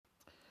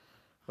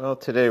Well,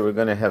 today we're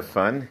going to have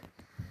fun,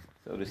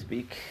 so to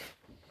speak.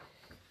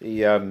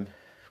 We're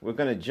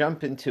going to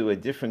jump into a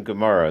different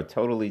Gemara,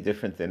 totally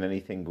different than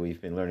anything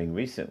we've been learning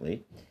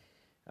recently.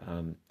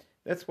 Um,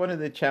 that's one of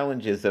the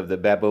challenges of the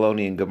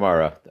Babylonian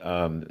Gemara.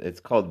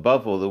 It's called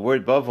Bavel. The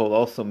word Bavel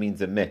also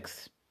means a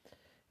mix.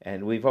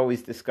 And we've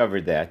always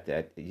discovered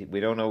that we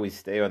don't always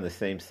stay on the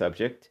same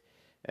subject.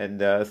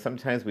 And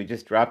sometimes we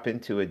just drop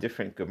into a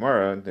different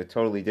Gemara, in a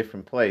totally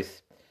different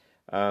place.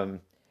 Um,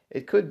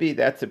 it could be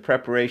that's a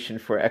preparation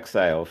for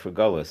exile, for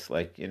Gullus.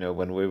 Like,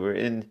 when we were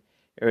in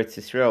Eretz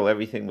Yisrael,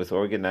 everything was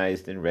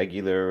organized and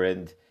regular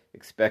and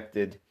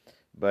expected.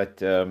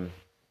 But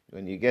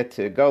when you get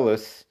to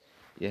Gullus,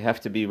 you have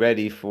to be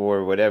ready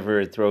for whatever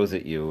it throws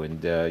at you.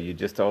 And you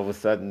just all of a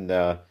sudden,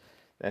 the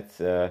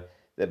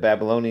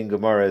Babylonian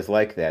Gemara is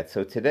like that.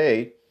 So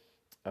today,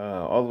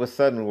 all of a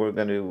sudden, we're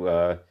going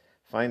to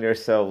find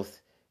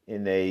ourselves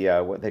in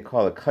a what they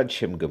call a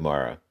Kudshim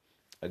Gemara,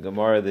 a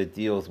Gemara that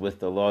deals with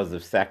the laws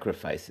of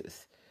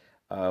sacrifices,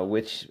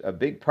 which a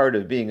big part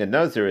of being a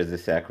Nazir is a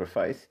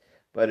sacrifice,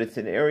 but it's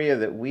an area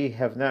that we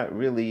have not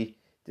really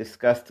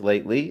discussed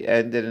lately,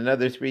 and in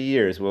another 3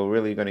 years, we're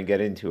really going to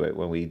get into it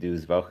when we do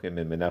Zvachim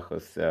and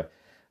Menachos.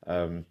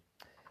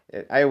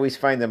 I always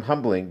find them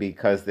humbling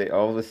because they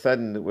all of a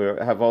sudden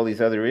have all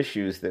these other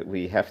issues that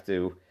we have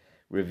to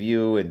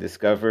review and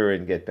discover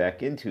and get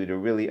back into to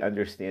really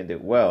understand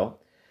it well.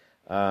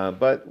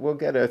 But we'll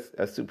get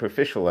a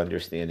superficial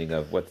understanding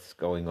of what's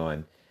going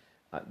on.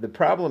 The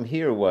problem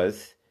here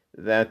was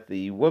that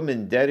the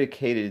woman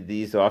dedicated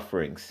these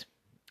offerings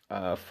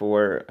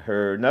for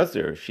her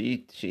nazir.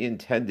 She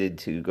intended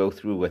to go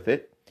through with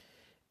it.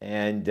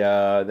 And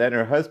then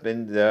her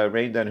husband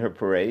rained on her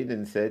parade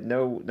and said,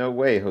 no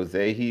way,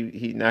 Jose.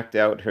 He knocked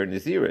out her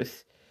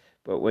Naziris.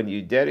 But when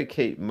you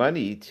dedicate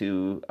money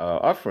to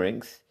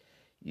offerings,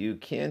 you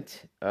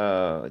can't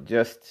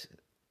just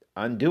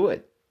undo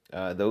it.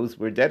 Those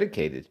were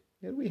dedicated.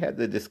 And we had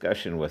the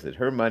discussion, was it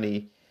her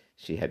money?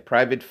 She had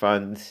private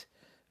funds.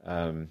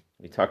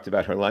 We talked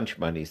about her lunch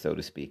money, so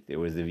to speak. There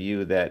was a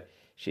view that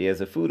she has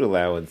a food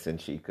allowance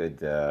and she could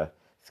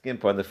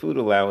skimp on the food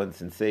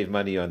allowance and save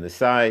money on the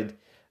side.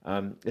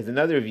 There's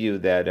another view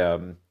that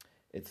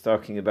it's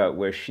talking about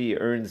where she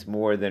earns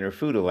more than her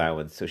food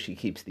allowance, so she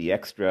keeps the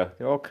extra.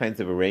 There are all kinds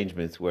of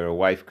arrangements where a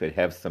wife could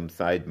have some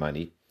side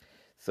money.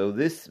 So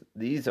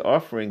these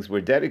offerings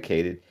were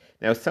dedicated.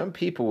 Now, some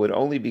people would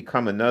only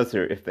become a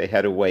Nazir if they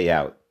had a way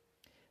out.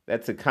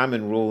 That's a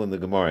common rule in the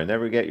Gemara.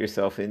 Never get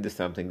yourself into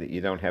something that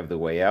you don't have the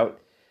way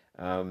out.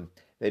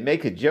 They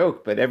make a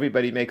joke, but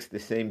everybody makes the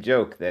same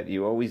joke, that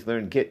you always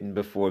learn Gittin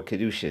before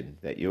Kedushin,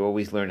 that you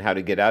always learn how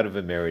to get out of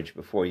a marriage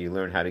before you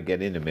learn how to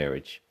get in a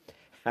marriage.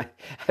 I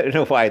don't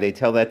know why they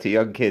tell that to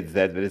young kids,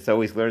 but it's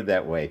always learned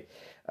that way.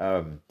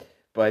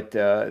 But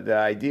the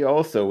idea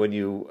also, when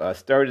you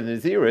start in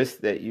Naziris,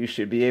 that you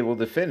should be able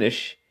to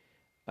finish,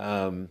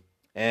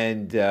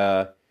 and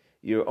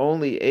you're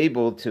only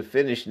able to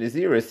finish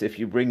Naziris if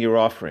you bring your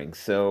offerings.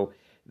 So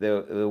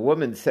the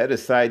woman set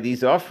aside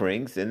these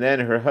offerings, and then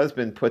her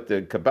husband put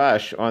the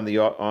kibosh on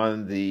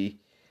the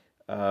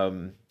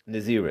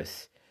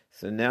Naziris.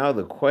 So now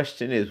the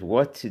question is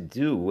what to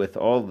do with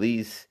all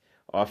these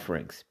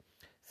offerings.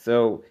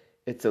 So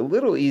it's a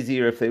little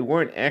easier if they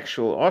weren't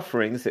actual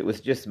offerings, it was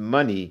just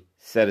money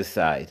set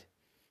aside.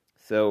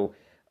 So,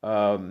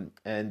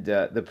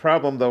 the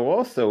problem though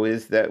also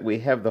is that we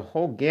have the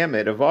whole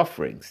gamut of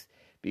offerings,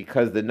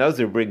 because the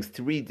Nazir brings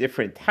 3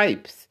 different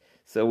types.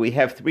 So we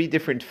have 3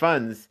 different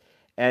funds,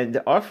 and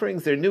the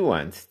offerings are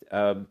nuanced.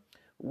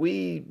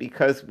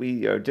 Because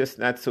we are just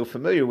not so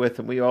familiar with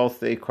them, we all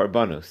say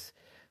korbanos,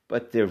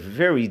 but they're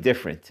very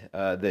different.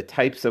 The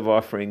types of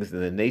offerings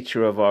and the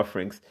nature of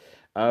offerings.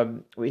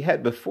 We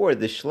had before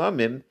the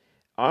shlamim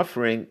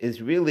offering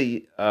is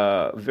really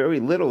very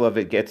little of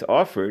it gets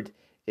offered.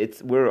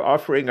 We're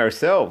offering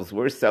ourselves.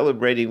 We're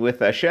celebrating with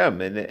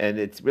Hashem, and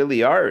it's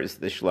really ours,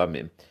 the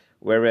shlamim.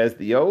 Whereas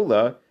the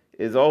ola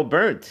is all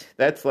burnt.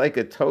 That's like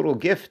a total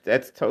gift.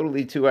 That's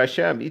totally to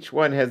Hashem. Each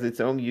one has its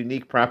own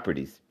unique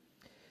properties.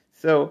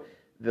 So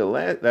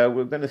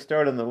we're going to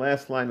start on the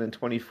last line in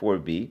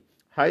 24b.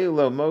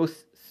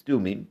 Hayulomos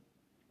stumim.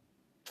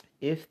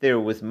 If there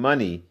was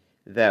money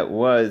that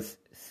was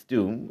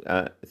stum,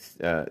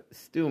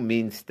 stum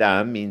means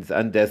stam, means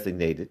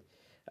undesignated.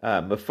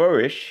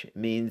 Meforish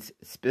means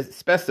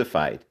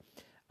specified.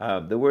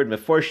 The word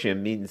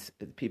meforshim means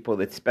people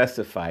that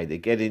specify,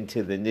 that get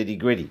into the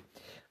nitty-gritty.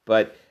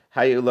 But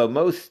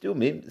hayulamos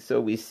stumim,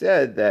 so we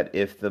said that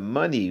if the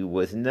money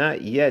was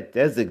not yet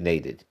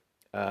designated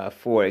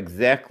for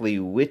exactly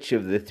which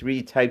of the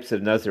 3 types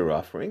of Nazir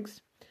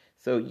offerings,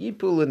 so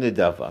yipul and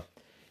nedava,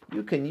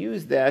 you can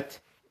use that.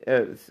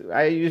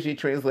 I usually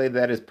translate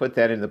that as put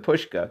that in the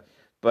pushka,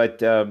 but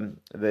the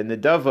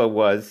nedava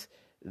was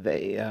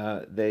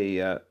there's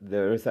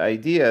the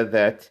idea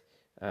that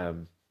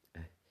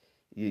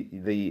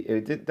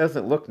it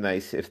doesn't look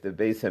nice if the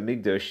Beis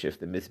Hamikdash, if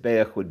the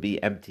Mizbeach would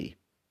be empty,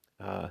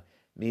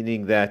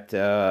 meaning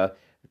that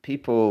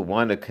people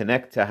want to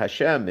connect to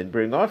Hashem and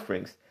bring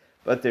offerings,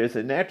 but there's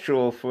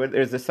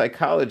a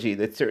psychology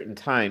that certain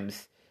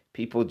times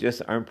people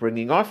just aren't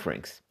bringing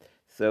offerings.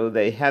 So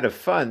they had a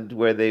fund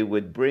where they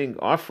would bring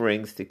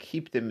offerings to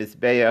keep the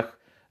Mizbeach,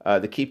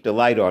 to keep the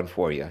light on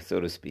for you, so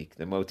to speak,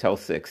 the Motel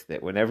 6,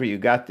 that whenever you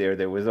got there,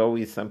 there was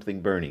always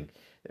something burning.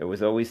 There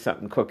was always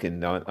something cooking.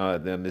 The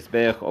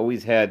Mizbeach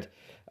always had,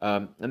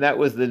 and that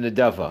was the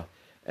Nedava.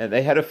 And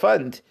they had a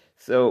fund.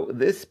 So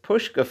this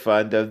Pushka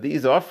fund of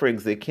these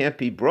offerings that can't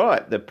be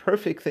brought, the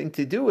perfect thing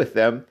to do with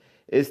them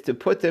is to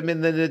put them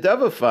in the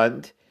Nedava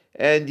fund,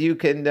 and you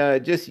can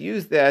just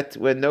use that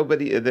when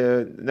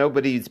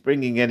nobody's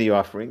bringing any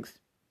offerings.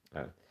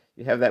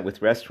 You have that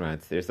with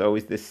restaurants. There's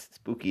always this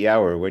spooky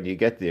hour when you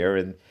get there,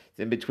 and it's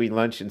in between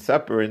lunch and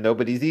supper, and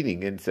nobody's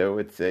eating, and so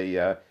it's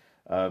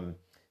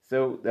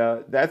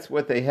that's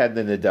what they had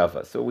in the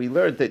Nedava. So we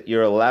learned that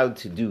you're allowed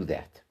to do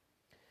that.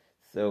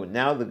 So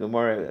now the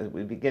Gemara,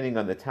 we're beginning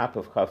on the top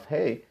of Chaf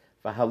Hey,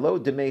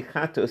 v'halo demei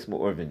chatos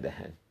me'orvin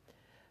behen.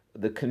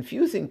 The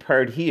confusing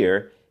part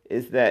here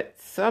is that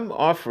some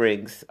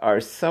offerings are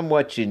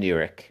somewhat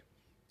generic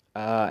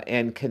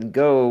and can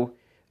go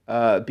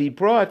be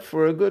brought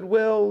for a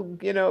goodwill,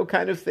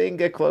 kind of thing,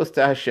 get close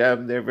to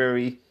Hashem. They're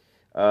very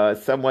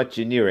somewhat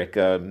generic.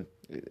 And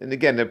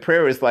again, the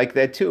prayer is like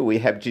that too. We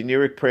have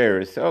generic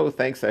prayers. Oh,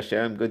 thanks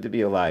Hashem, good to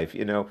be alive,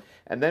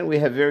 And then we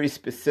have very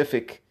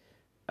specific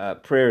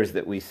prayers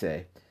that we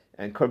say.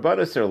 And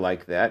korbanos are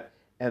like that.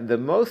 And the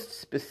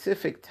most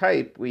specific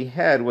type we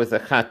had was a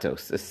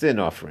chatos, a sin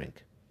offering.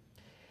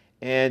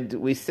 And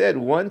we said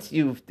once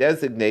you've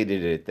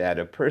designated it that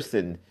a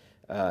person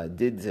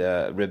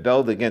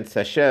rebelled against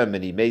Hashem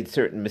and he made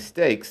certain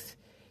mistakes,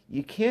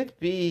 you can't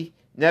be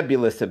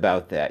nebulous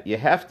about that. You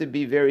have to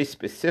be very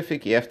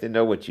specific. You have to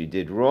know what you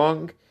did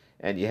wrong,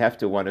 and you have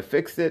to want to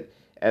fix it.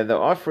 And the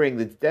offering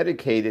that's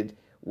dedicated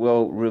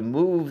will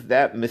remove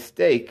that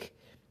mistake.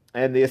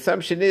 And the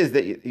assumption is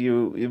that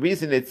the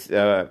reason it's,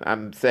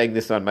 I'm saying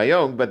this on my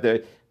own, but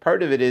the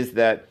part of it is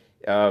that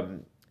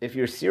if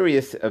you're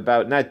serious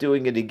about not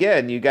doing it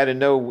again, you got to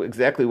know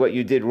exactly what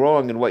you did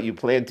wrong and what you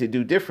plan to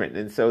do different.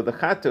 And so the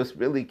chatos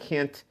really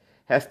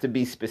has to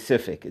be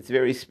specific. It's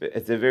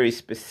a very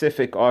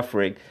specific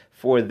offering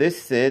for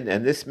this sin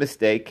and this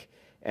mistake.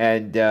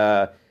 And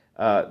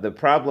the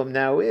problem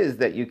now is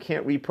that you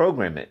can't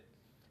reprogram it.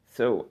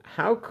 So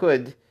how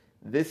could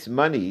this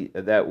money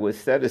that was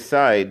set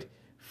aside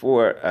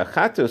for a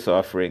chatos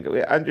offering,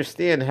 we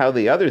understand how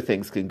the other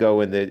things can go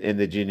in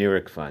the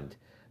generic fund,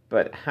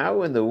 but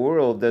how in the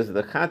world does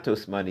the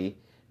chatos money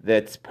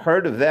that's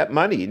part of that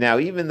money, now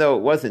even though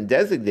it wasn't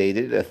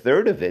designated, a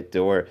third of it,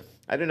 or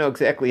I don't know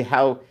exactly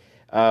how,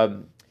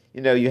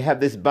 you have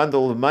this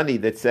bundle of money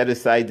that's set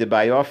aside to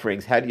buy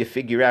offerings, how do you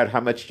figure out how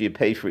much do you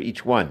pay for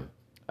each one?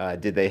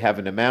 Did they have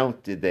an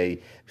amount? Did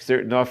they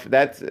certain offer?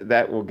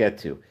 That we'll get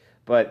to.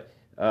 But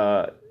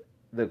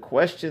the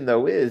question,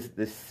 though, is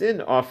the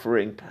sin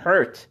offering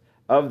part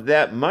of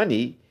that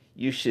money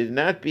you should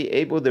not be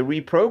able to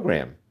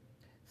reprogram.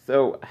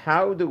 So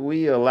how do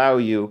we allow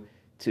you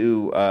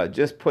to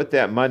just put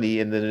that money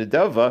in the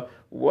Nedava?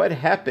 What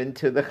happened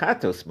to the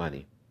chatos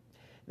money?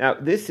 Now,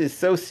 this is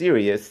so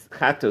serious,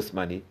 chatos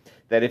money,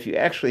 that if you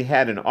actually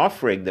had an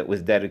offering that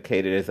was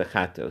dedicated as a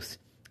chatos,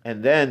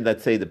 and then,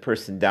 let's say, the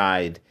person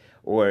died,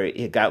 or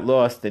it got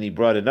lost and he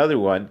brought another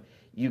one,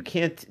 you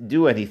can't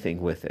do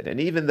anything with it.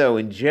 And even though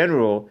in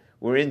general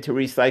we're into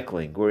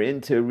recycling, we're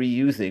into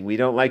reusing, we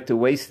don't like to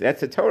waste,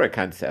 that's a Torah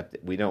concept,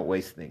 we don't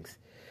waste things.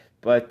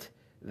 But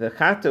the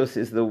chatos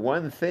is the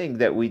one thing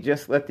that we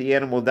just let the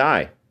animal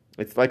die.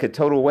 It's like a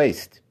total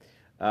waste.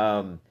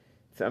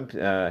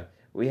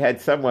 We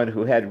had someone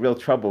who had real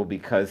trouble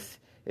because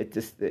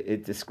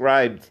it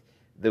described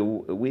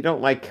we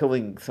don't like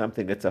killing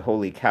something that's a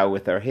holy cow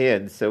with our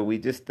hands, so we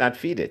just not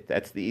feed it.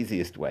 That's the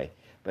easiest way.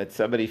 But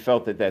somebody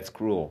felt that that's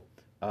cruel.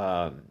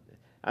 I'm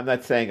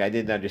not saying I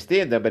didn't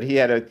understand them, but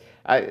there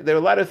are a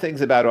lot of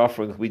things about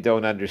offerings we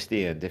don't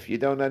understand. If you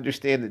don't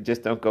understand it,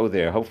 just don't go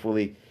there.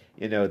 Hopefully,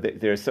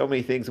 there are so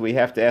many things we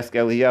have to ask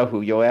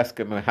Eliyahu. You'll ask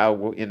him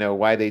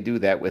why they do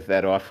that with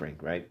that offering,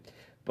 right?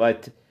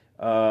 But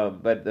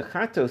the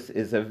chatos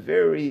is a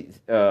very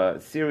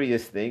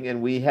serious thing,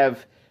 and we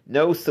have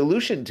no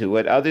solution to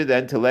it other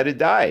than to let it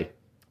die.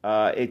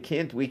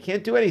 We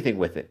can't do anything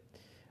with it.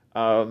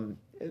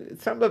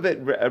 Some of it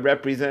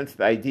represents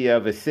the idea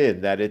of a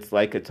sin, that it's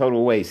like a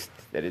total waste,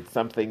 that it's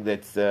something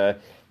that's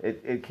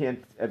it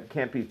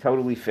can't be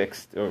totally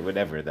fixed or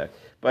whatever.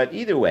 But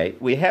either way,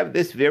 we have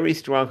this very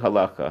strong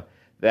halacha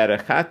that a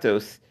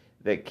chatos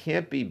that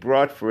can't be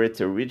brought for its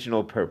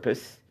original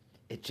purpose,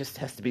 it just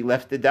has to be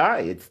left to die.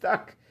 It's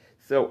stuck.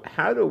 So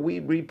how do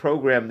we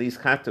reprogram these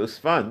chatos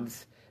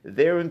funds?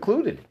 They're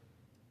included.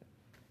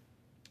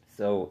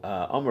 So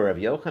Omer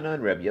Rabbi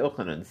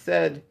Yochanan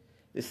said,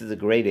 this is a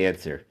great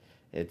answer.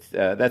 It's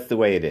that's the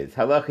way it is.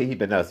 Halacha hi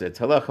benazir. It's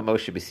halacha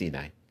Moshe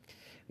b'Sinai.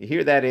 You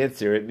hear that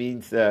answer? It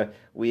means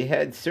we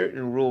had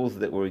certain rules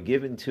that were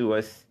given to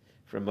us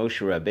from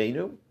Moshe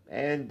Rabbeinu,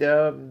 and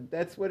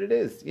that's what it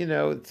is.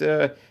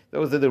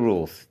 Those are the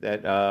rules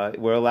that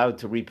we're allowed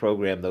to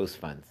reprogram those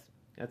funds.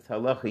 That's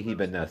halacha hi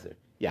benazir.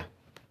 Yeah.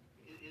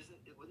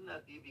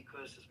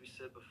 because, as we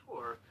said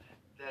before,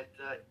 that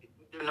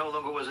there no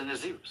longer was a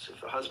Nazirus.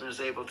 If the husband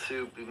is able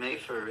to be made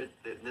for it,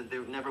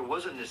 there never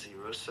was a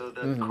Nazirus, so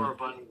the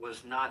Korban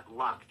was not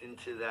locked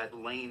into that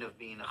lane of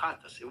being a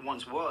Chattas. It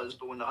once was,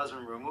 but when the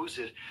husband removes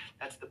it,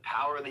 that's the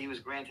power that he was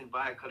granted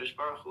by HaKadosh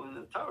Baruch Hu in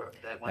the Torah,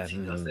 that once he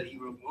does that, he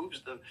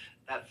removes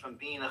that from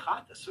being a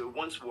Chattas. So it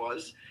once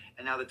was,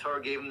 and now the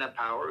Torah gave him that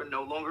power, and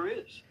no longer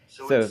is.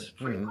 So it's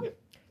free.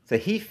 So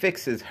he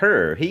fixes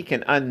her. He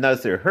can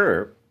unnazir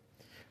her,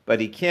 but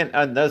he can't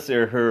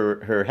unnazir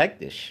her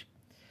hektish.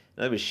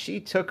 In other words, she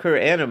took her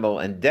animal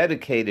and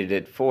dedicated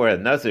it for a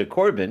nazir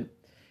korban.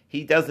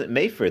 He doesn't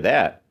make for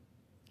that.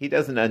 He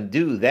doesn't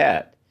undo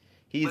that.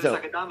 But it's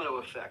like a domino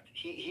effect.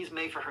 He's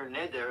made for her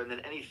neder, and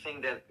then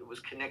anything that was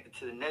connected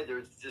to the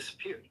neder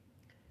disappeared.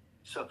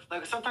 So,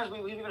 like sometimes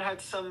we've even had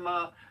some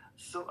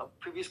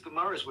previous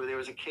Gemaras where there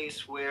was a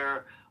case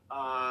where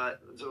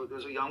there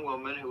was a young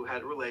woman who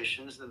had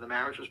relations, and the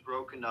marriage was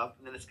broken up,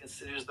 and then it's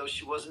considered as though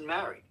she wasn't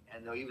married.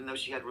 And even though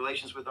she had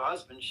relations with her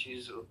husband,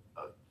 she's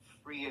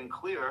free and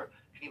clear,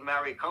 could even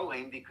marry a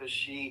Kohen because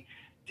she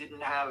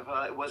didn't have,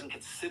 it wasn't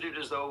considered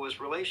as though it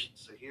was relations.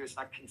 So here it's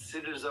not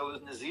considered as though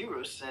it was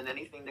Nazirus, and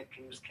anything that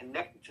was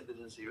connected to the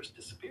Nazirus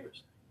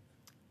disappears.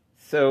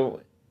 So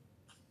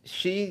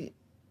she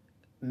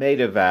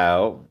made a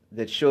vow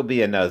that she'll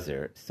be a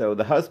Nazir. So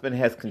the husband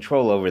has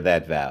control over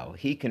that vow.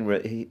 He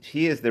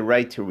has the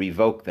right to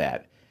revoke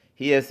that.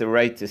 He has the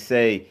right to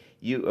say,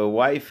 a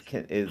wife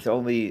is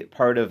only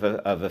part of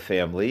a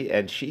family,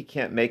 and she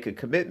can't make a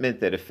commitment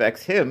that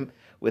affects him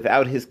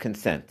without his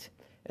consent.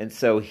 And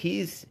so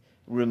he's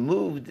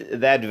removed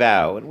that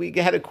vow. And we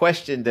had a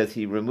question: does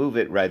he remove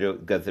it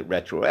does it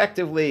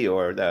retroactively,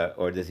 or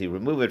does he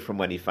remove it from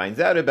when he finds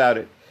out about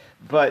it?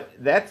 But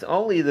that's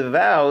only the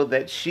vow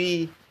that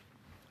she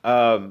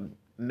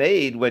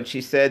made when she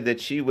said that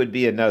she would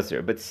be a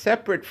Nazir. But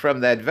separate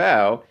from that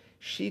vow,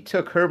 she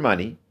took her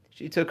money,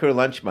 she took her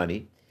lunch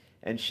money,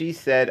 and she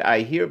said,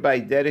 I hereby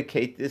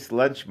dedicate this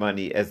lunch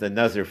money as a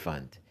Nazir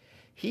fund.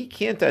 He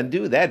can't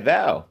undo that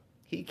vow.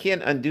 He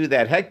can't undo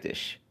that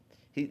hektish.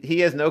 He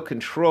has no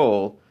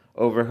control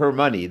over her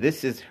money.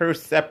 This is her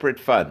separate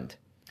fund.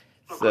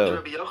 So,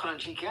 Rabbi Yochanan,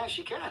 she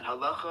can.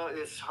 Halacha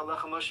is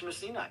halacha Moshe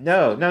Messinai.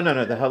 No.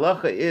 The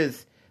halacha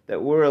is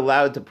that we're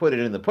allowed to put it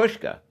in the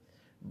pushka,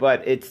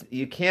 but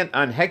you can't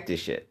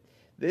unhektish it.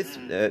 This,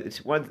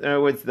 in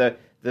other words, the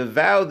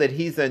vow that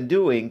he's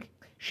undoing,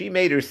 she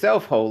made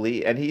herself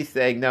holy, and he's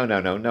saying, no,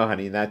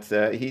 honey, that's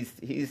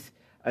he's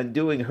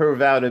undoing her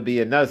vow to be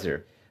a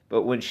Nazir.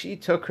 But when she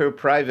took her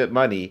private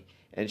money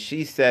and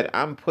she said,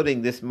 I'm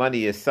putting this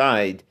money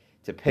aside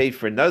to pay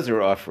for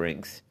Nazir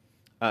offerings,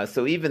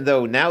 so even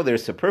though now they're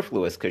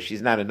superfluous because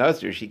she's not a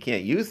Nazir, she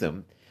can't use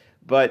them,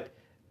 but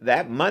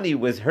that money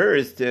was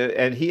hers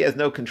and he has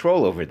no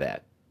control over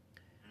that.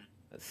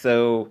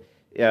 So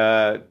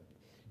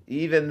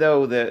even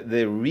though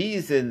the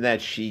reason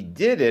that she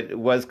did it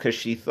was because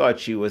she thought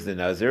she was a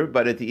Nazir,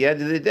 but at the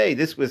end of the day,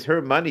 this was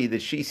her money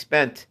that she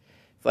spent.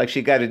 It's like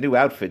she got a new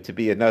outfit to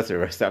be a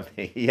Nazir or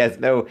something.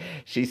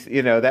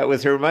 That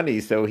was her money,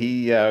 so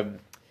he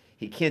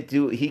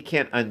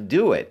can't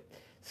undo it.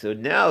 So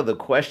now the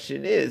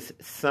question is,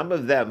 some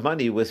of that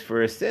money was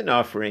for a sin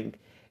offering,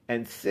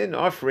 and sin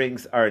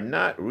offerings are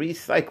not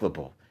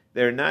recyclable.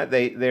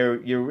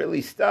 You're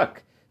really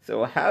stuck.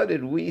 So how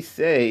did we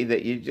say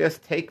that you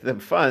just take the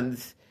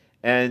funds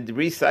and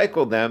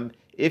recycle them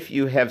if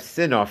you have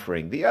sin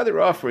offering? The other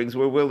offerings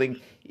we're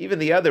willing, even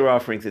the other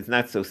offerings, it's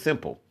not so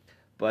simple.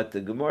 But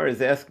the Gemara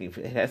is asking,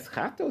 it has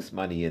chatos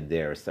money in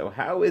there, so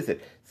how is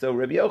it? So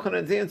Rabbi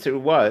Yochanan's answer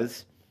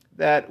was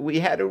that we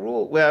had a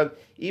rule, well,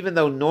 even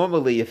though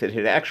normally if it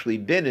had actually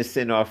been a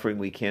sin offering,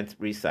 we can't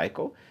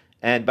recycle,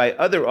 and by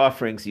other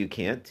offerings you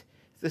can't,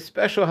 it's a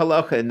special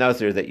halacha in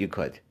Nazir that you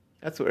could.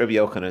 That's what Rabbi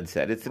Yochanan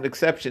said. It's an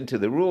exception to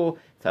the rule.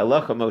 It's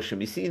halacha Moshe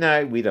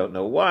Messinai. We don't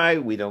know why.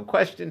 We don't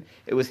question.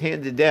 It was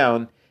handed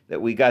down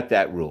that we got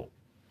that rule.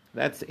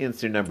 That's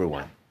answer number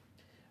one.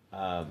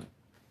 Halacha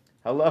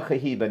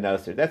hi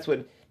b'Nazir. That's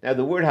what. Now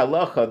the word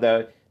halacha,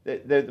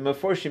 the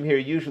Meforshim here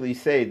usually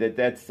say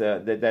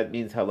that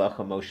means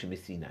halacha Moshe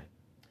Messinai.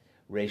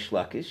 Reish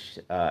Lakish,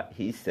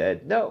 he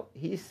said no.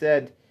 He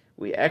said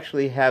we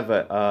actually have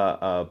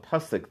a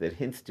pasuk that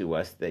hints to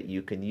us that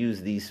you can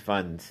use these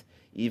funds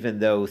even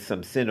though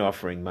some sin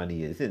offering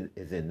money is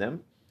in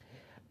them.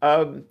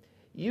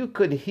 You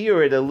could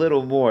hear it a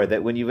little more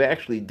that when you've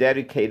actually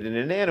dedicated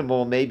an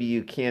animal, maybe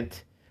you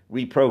can't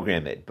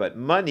reprogram it. But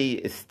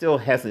money still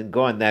hasn't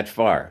gone that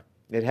far.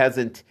 It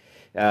hasn't,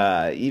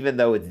 even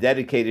though it's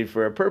dedicated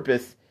for a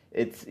purpose,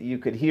 you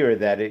could hear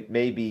that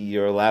maybe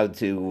you're allowed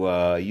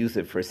to use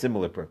it for a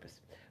similar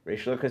purpose.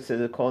 Reish Lakish says,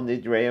 "L'kol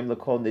nidreim,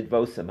 l'kol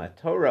nidvosam."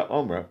 Torah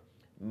Omer,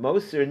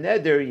 Moser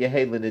neder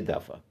yehei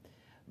l'nidafa.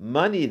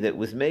 Money that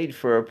was made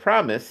for a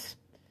promise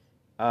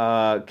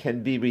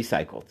can be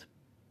recycled.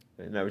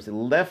 In other words,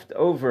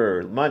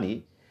 leftover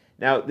money.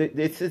 Now,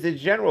 this is a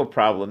general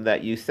problem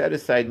that you set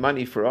aside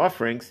money for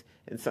offerings,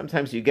 and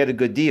sometimes you get a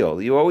good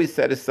deal. You always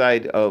set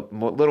aside a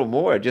little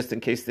more just in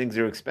case things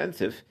are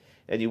expensive,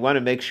 and you want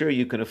to make sure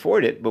you can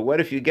afford it. But what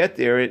if you get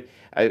there?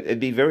 It'd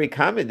be very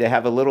common to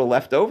have a little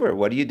left over.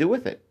 What do you do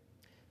with it?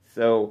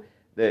 So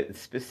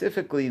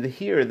specifically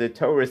here, the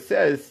Torah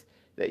says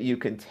that you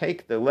can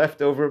take the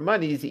leftover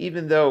monies,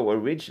 even though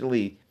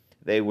originally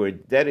they were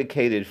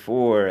dedicated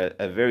for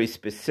a very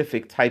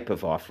specific type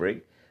of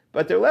offering,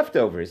 but they're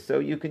leftovers, so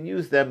you can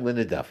use them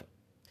linadafa.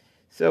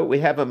 So we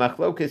have a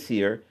machlokas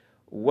here.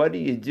 What do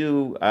you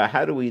do?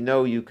 How do we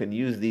know you can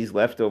use these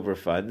leftover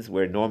funds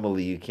where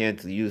normally you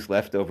can't use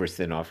leftover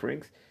sin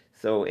offerings?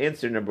 So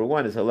answer number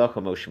one is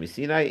halacha Moshe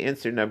Sinai.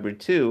 Answer number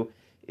two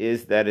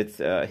is that it's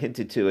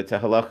hinted to. It's a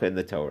halacha in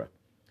the Torah.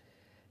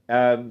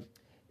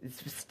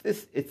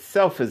 This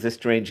itself is a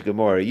strange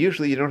Gemara.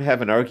 Usually you don't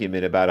have an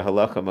argument about a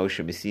halacha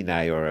Moshe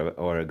Sinai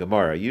or a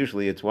Gemara.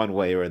 Usually it's one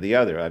way or the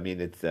other. I mean,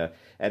 it's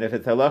and if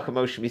it's halacha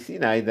Moshe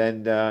Sinai,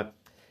 then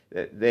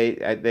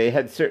they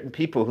had certain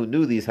people who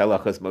knew these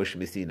halachas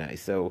Moshe Sinai.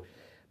 So,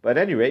 but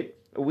at any rate,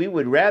 we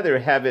would rather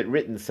have it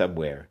written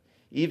somewhere,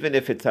 even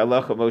if it's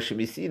halacha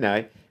Moshe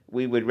Sinai.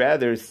 We would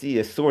rather see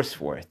a source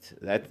for it.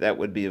 That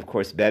would be, of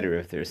course, better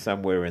if there's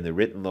somewhere in the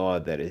written law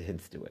that it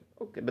hints to it.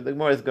 Okay, but the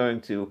Gemara is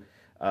going to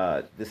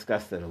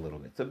discuss that a little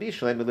bit. So,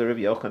 Bishleim Rav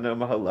Yochanan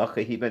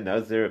halacha he ben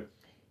Nazir.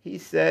 He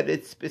said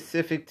it's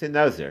specific to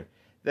Nazir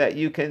that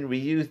you can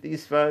reuse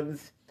these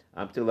funds.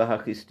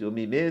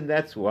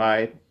 That's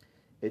why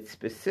it's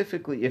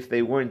specifically if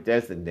they weren't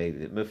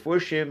designated.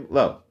 Mefurshim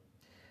lo.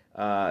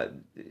 At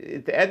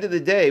the end of the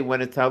day,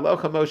 when it's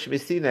halacha Moshe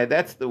Sinai,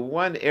 that's the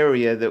one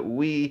area that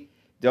we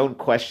don't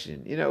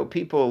question. You know,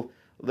 people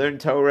learn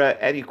Torah.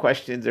 Any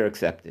questions are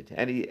accepted.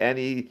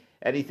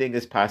 Anything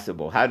is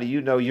possible. How do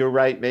you know you're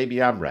right?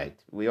 Maybe I'm right.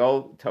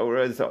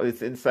 Torah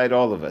is inside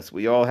all of us.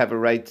 We all have a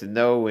right to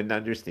know and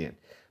understand.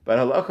 But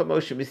halacha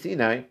Moshe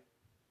Sinai,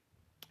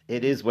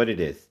 it is what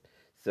it is.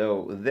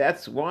 So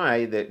that's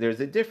why there's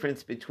a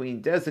difference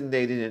between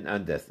designated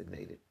and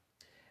undesignated.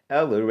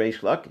 Elu Reish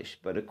Lakish,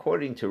 but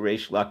according to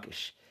Reish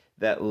Lakish,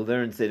 that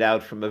learns it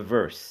out from a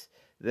verse,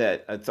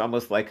 that it's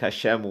almost like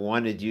Hashem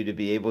wanted you to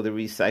be able to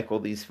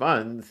recycle these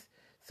funds.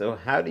 So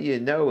how do you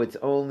know it's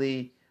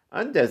only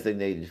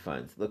undesignated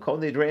funds? L'kol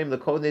nidreim,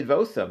 l'kol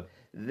nidvosam.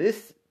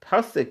 This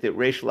pasuk that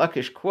Reish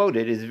Lakish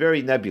quoted is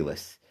very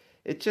nebulous.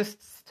 It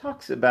just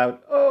talks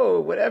about,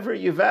 whatever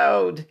you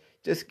vowed,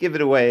 just give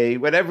it away.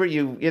 Whatever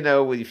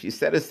if you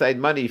set aside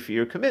money for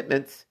your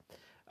commitments,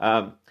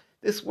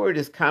 this word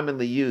is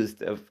commonly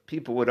used.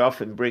 People would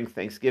often bring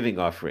Thanksgiving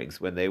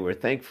offerings when they were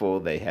thankful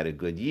they had a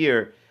good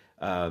year.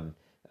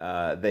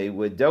 They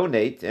would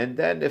donate, and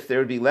then if there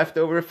would be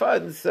leftover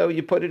funds, so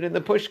you put it in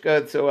the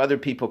pushka, so other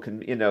people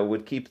can,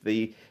 would keep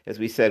as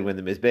we said, when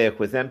the mizbeach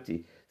was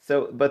empty.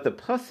 So, but the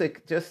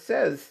pasuk just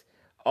says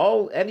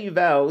any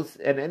vows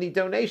and any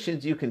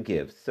donations you can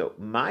give. So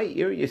my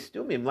irya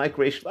stumim, like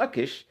Reish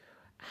Lakish,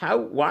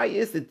 why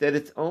is it that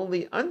it's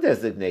only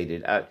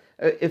undesignated?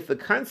 If the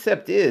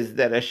concept is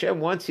that Hashem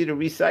wants you to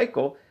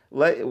recycle,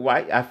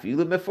 why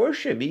afilu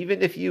meforshim?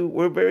 Even if you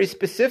were very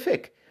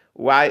specific,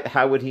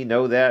 how would he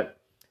know that?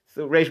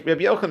 So Rabbi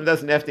Yochanan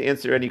doesn't have to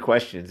answer any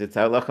questions. It's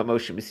halacha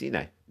Moshe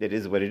Sinai. It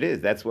is what it is.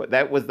 That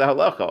was the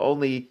halacha,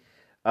 only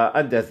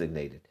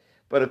undesignated.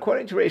 But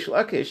according to Reish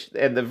Lakish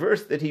and the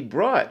verse that he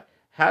brought,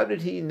 how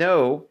did he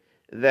know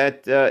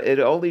that it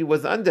only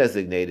was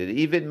undesignated,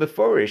 even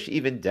meforish,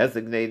 even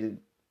designated?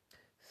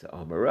 So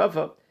Amar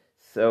Rava.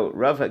 So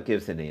Rava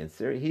gives an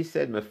answer. He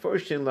said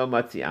meforishin lo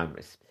matzi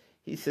amris.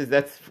 He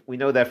says we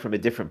know that from a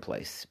different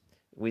place.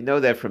 We know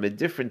that from a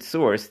different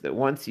source, that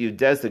once you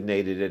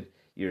designated it,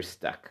 you're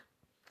stuck.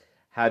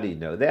 How do you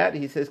know that?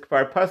 He says,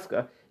 Kfar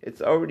Pascha,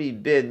 it's already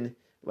been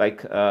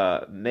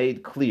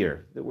made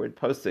clear. The word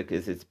posuk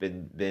is it's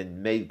been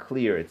made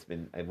clear.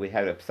 We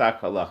had a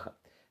psak halacha.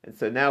 And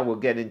so now we'll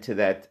get into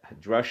that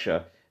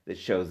drasha that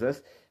shows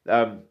us.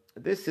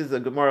 This is a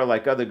Gemara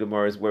like other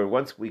Gemaras where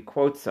once we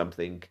quote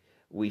something,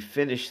 we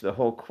finish the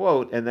whole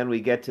quote and then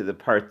we get to the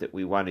part that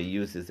we want to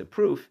use as a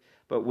proof.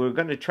 But we're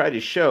going to try to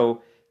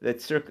show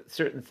that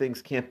certain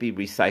things can't be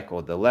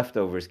recycled. The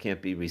leftovers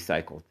can't be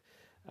recycled.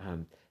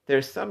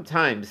 There's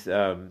sometimes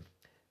there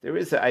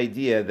is an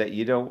idea that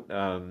you don't,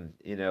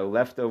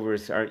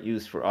 leftovers aren't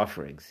used for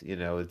offerings.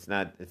 It's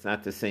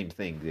not the same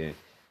thing.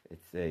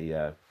 It's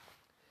a,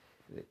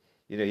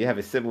 you have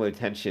a similar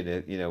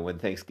tension. When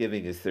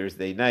Thanksgiving is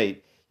Thursday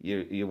night,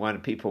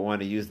 people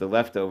want to use the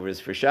leftovers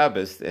for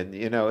Shabbos, and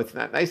it's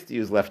not nice to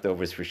use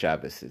leftovers for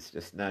Shabbos. It's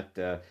just not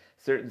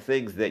certain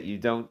things that you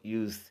don't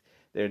use.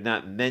 They're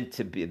not meant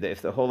to be.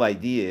 If the whole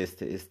idea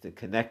is to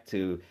connect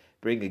to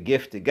bring a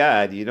gift to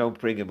God, you don't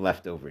bring him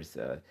leftovers.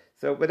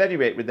 But at any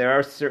rate, there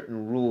are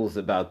certain rules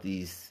about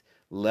these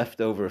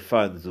leftover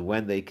funds,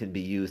 when they can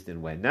be used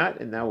and when not,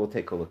 and now we'll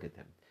take a look at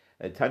them.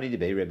 Tani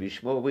Debei Rabbi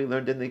Shmuel, we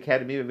learned in the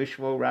Academy of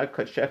Shmuel, Rag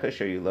Kodshecha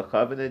Shayu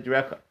Lachav and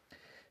Edrecha.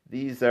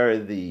 These are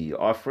the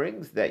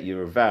offerings that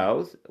your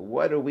vows.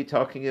 What are we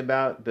talking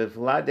about?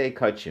 Bevlade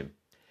Kachim.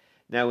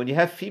 Now, when you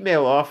have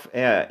female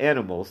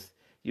animals,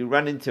 you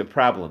run into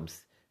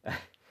problems,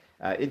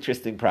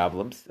 interesting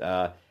problems,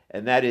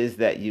 and that is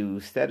that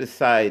you set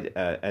aside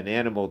an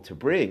animal to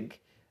bring,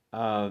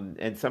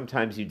 and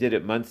sometimes you did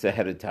it months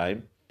ahead of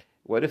time.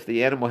 What if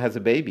the animal has a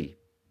baby?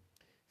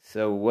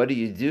 So what do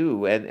you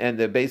do? And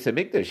the Beis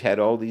Hamikdash had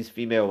all these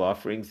female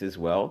offerings as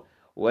well.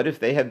 What if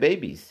they have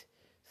babies?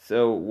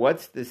 So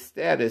what's the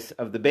status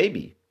of the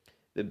baby?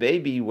 The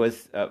baby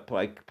was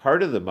like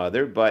part of the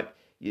mother, but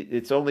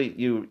it's only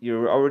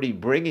you're already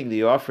bringing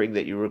the offering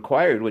that you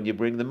required when you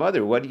bring the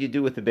mother. What do you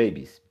do with the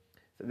babies?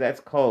 So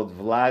that's called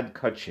Vlad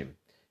Kachim,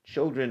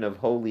 children of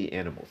holy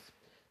animals.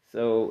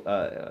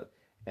 So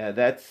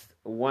that's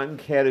one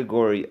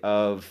category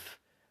of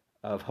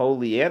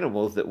holy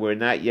animals that we're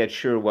not yet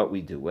sure what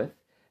we do with.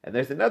 And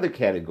there's another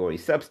category,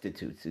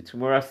 substitutes, it's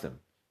murasim.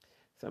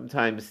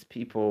 Sometimes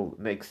people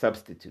make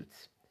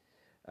substitutes.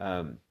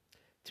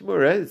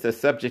 Tamura is a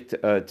subject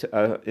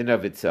in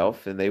of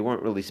itself, and they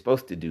weren't really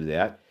supposed to do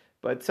that.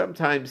 But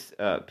sometimes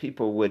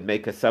people would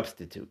make a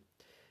substitute.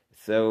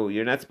 So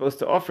you're not supposed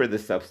to offer the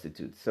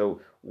substitute.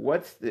 So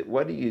what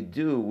do you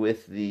do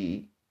with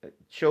the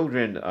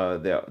children,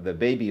 the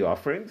baby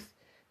offerings?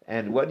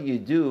 And what do you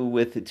do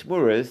with the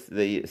tmuras,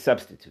 the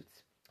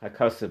substitutes?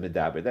 Hakasa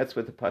medaber. That's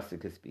what the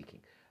pasuk is speaking.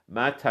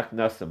 Ma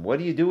taknasam. What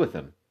do you do with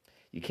them?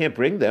 You can't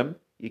bring them.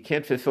 You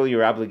can't fulfill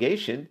your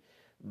obligation,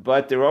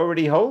 but they're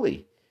already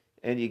holy,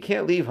 and you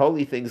can't leave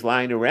holy things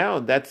lying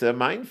around. That's a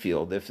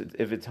minefield. If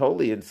it's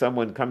holy and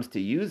someone comes to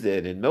use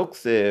it and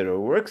milks it or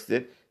works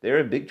it, they're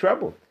in big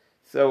trouble.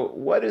 So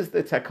what is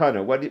the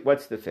takana?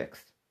 What's the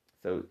fix?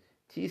 So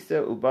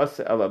tisa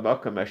ubasa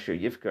alamakam asher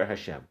yifkar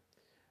Hashem.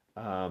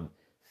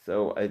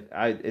 So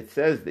it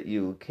says that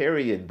you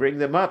carry and bring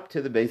them up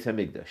to the Beis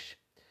Hamikdash.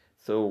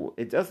 So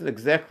it doesn't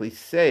exactly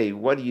say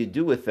what do you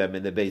do with them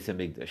in the Beis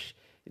Hamikdash.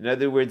 In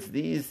other words,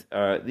 these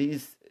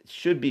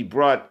should be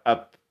brought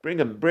up. Bring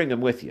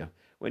them with you.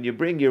 When you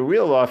bring your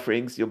real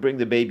offerings, you'll bring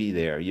the baby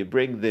there. You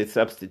bring the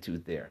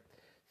substitute there.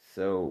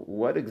 So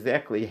what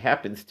exactly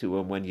happens to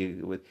them when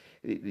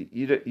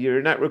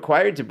you're not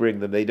required to bring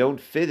them? They don't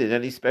fit in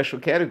any special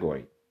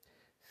category.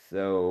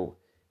 So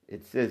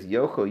it says,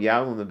 Yocho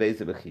Yalum the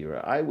Beis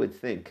Bechira. I would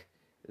think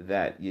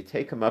that you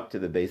take them up to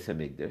the Beis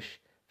Hamikdash,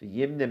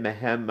 v'yimne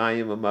mehem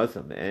mayim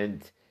umazam,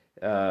 and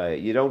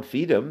you don't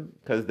feed them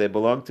because they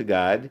belong to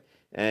God,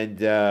 and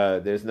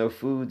there's no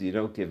food. You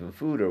don't give them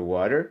food or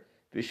water,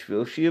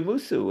 bishvil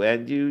shiyamusu,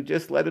 and you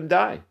just let them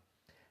die.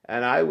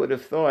 And I would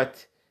have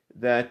thought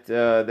that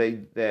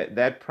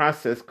that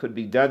process could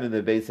be done in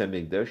the Beis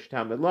Hamikdash.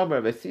 Tamid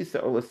lomar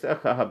v'sisa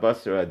olasecha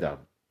habasar adam.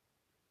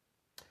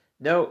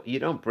 No, you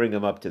don't bring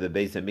them up to the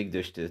Beis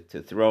Hamikdash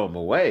to throw them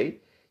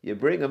away. You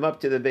bring them up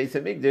to the Beis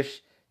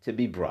Hamikdash to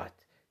be brought.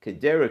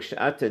 Kederek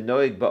she'ata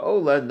noeg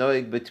ba'ola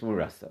noeg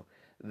b'tmuraso.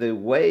 The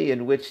way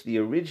in which the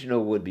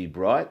original would be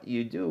brought,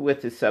 you do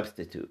with the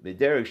substitute.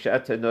 Kederek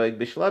she'ata noeg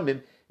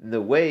b'shlamim,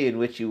 the way in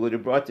which you would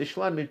have brought the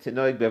shlamim to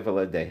noeg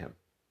beveladehem.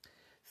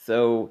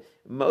 So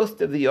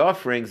most of the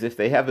offerings, if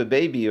they have a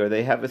baby or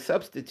they have a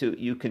substitute,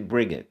 you can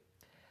bring it.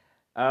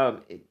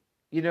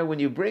 When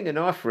you bring an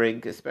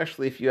offering,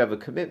 especially if you have a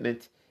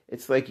commitment,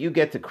 it's like you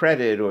get the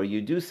credit or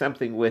you do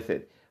something with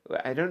it.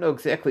 I don't know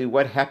exactly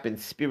what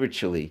happens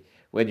spiritually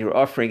when your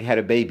offering had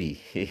a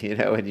baby,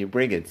 and you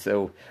bring it.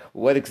 So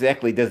what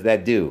exactly does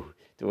that do?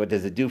 What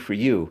does it do for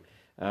you?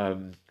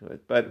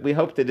 But we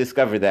hope to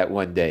discover that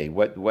one day.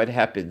 What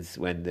happens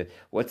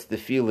what's the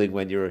feeling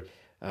when your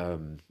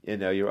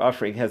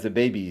offering has a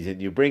baby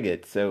and you bring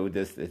it? So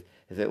is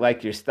it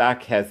like your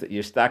stock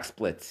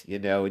splits,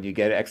 and you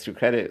get extra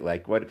credit?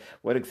 Like what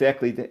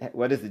exactly,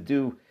 what does it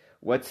do?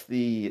 What's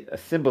the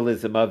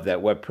symbolism of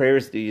that? What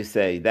prayers do you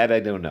say? That I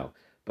don't know.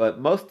 But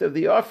most of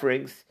the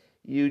offerings,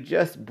 you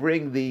just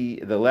bring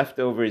the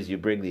leftovers, you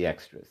bring the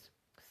extras.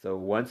 So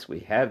once we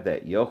have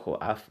that, Yochel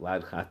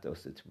Aflad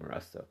Chatos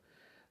Maraso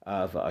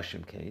of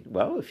Ashim Kain,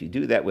 well, if you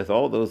do that with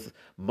all those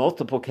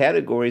multiple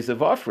categories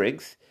of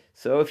offerings,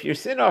 so if your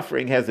sin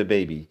offering has a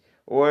baby,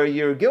 or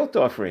your guilt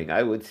offering,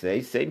 I would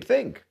say, same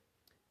thing.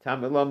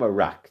 Tamiloma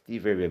rak,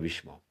 divrei Rebbe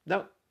Shmuel.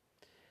 No.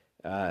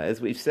 As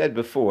we've said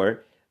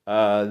before,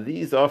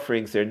 these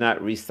offerings are not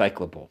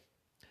recyclable.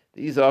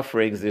 These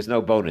offerings, there's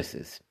no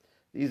bonuses.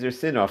 These are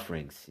sin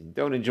offerings.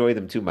 Don't enjoy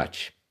them too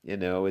much.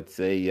 It's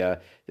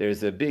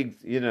there's a big,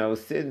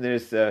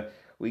 sin.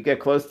 We get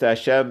close to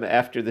Hashem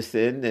after the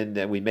sin,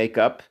 and we make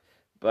up.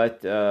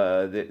 But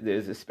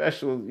there's a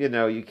special,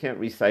 you can't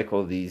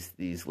recycle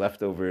these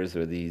leftovers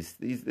or these.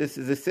 This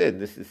is a sin.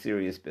 This is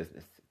serious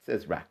business. It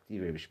says rak,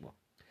 Rebbe Shmuel.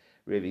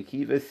 Rebbe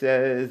Kiva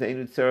says,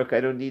 Einu tzorach,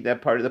 I don't need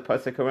that part of the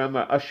pasuk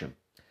harama ashim.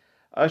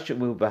 Ashim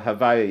hu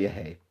b'havaya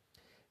yehei.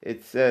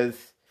 It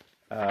says,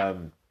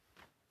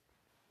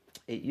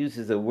 it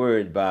uses a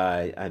word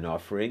by an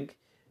offering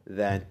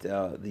that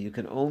you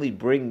can only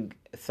bring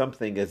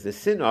something as a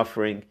sin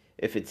offering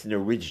if it's an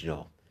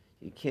original.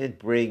 You can't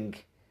bring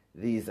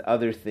these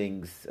other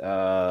things,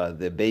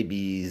 the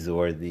babies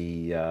or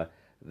the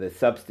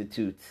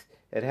substitutes.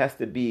 It has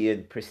to be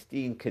in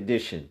pristine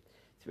condition.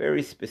 It's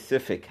very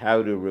specific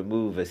how to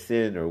remove a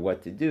sin or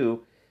what to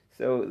do.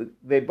 So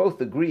they both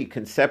agree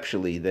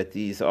conceptually that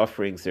these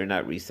offerings are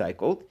not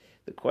recycled.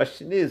 The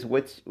question is,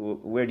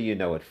 where do you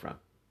know it from?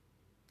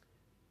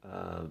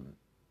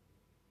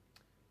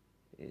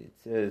 It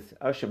says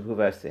Asham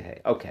Huvasehe.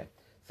 Okay,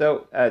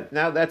 so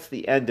now that's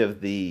the end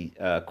of the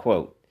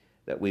quote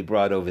that we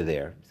brought over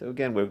there. So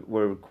again,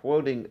 we're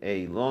quoting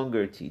a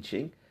longer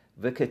teaching,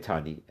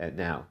 Vikatani, and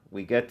now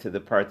we get to the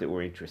part that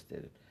we're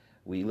interested in.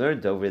 We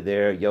learned over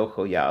there,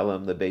 Yocho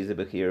Ya'alam Lebeza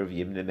Bechir of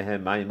Yimne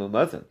Mehem Mayim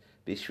Umazon.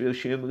 Bishvil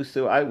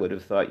Shimusu, I would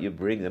have thought you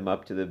bring them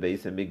up to the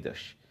Beis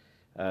Hamikdash.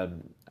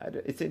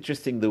 It's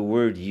interesting the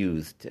word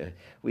used.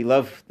 We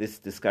love this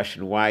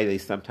discussion why they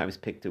sometimes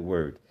picked a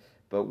word.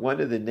 But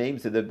one of the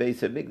names of the Beis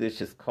Hamikdash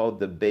is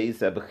called the Beis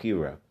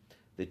HaBechira,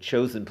 the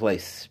chosen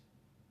place.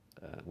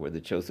 We're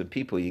the chosen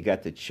people. You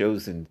got the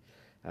chosen.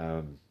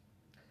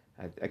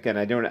 Again,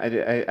 I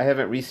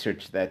haven't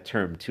researched that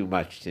term too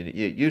much.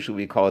 Usually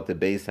we call it the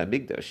Beis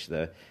Hamikdash,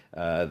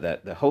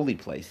 the holy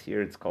place.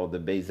 Here it's called the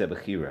Beis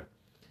HaBechira,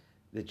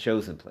 the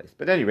chosen place.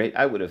 But at any rate,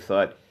 I would have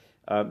thought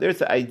there's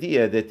the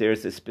idea that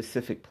there's a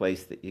specific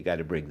place that you got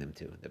to bring them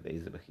to, the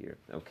Beis HaBechira.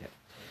 Okay.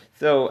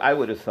 So I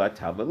would have thought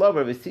Talmud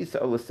Lover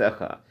V'sisa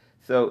Olasecha.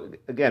 So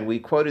again, we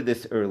quoted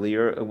this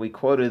earlier, and we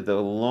quoted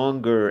the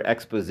longer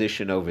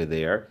exposition over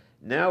there.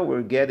 Now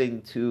we're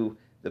getting to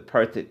the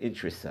part that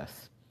interests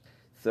us.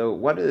 So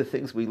one of the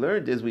things we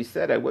learned is we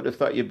said, I would have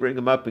thought you'd bring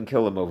him up and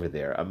kill him over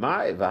there.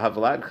 Amai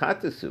v'havlad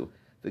chatasu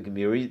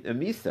v'gemiri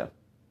amisa.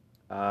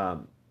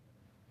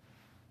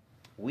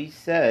 We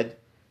said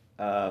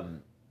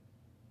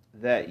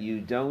that you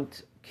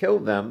don't kill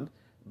them,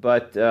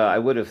 but I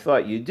would have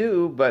thought you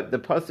do. But the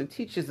pasuk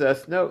teaches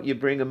us, no, you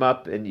bring them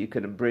up and you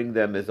can bring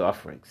them as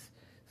offerings.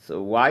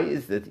 So why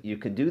is it you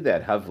can do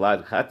that?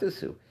 Havlad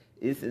chatasu.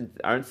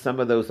 Aren't some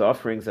of those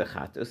offerings a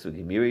chatos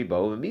v'gemiri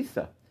bo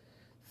amisa?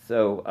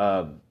 So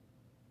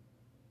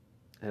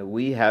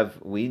we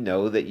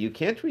know that you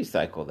can't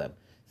recycle them.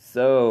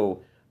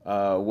 So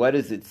what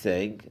is it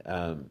saying?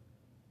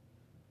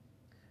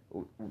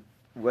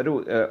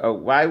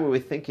 Why were we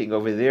thinking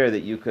over there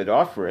that you could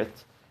offer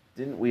it?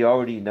 Didn't we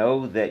already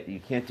know that you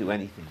can't do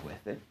anything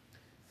with it?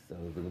 So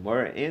the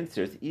Gemara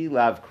answers,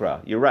 Ilav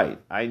Kra. You're right.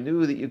 I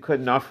knew that you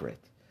couldn't offer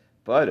it.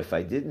 But if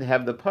I didn't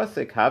have the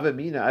pasuk,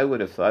 Havamina, I would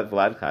have thought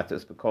Vlad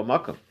Chatos B'Kol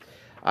Makom.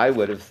 I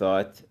would have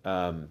thought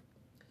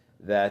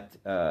that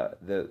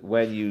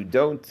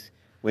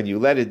when you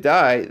let it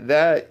die,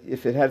 that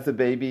if it has a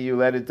baby, you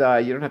let it die.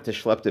 You don't have to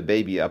schlep the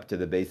baby up to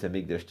the Beis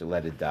Hamikdash to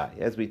let it die.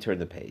 As we turn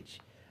the page,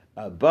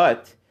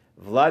 but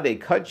Vlade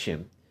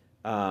Kudshim,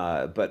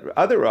 but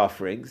other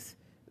offerings,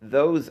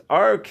 those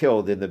are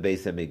killed in the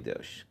Beis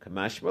Hamikdash.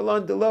 Kamash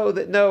Malon Delo,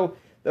 that no,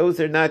 those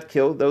are not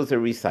killed; those are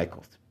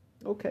recycled.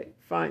 Okay,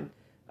 fine.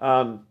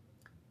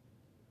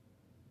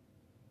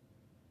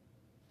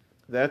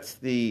 That's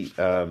the.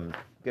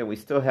 Again, we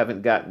still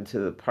haven't gotten to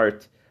the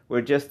part.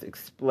 We're just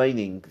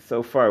explaining,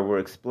 so far we're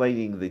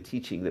explaining the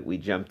teaching that we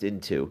jumped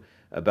into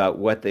about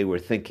what they were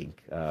thinking.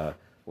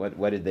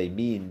 What did they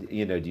mean?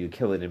 Do you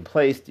kill it in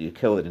place? Do you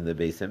kill it in the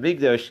Beis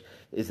Hamikdash?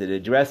 Is it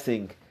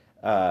addressing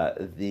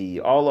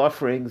the all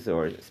offerings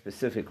or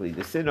specifically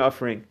the sin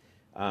offering?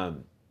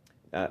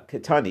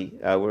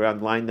 Katani, we're on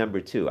line number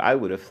 2. I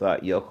would have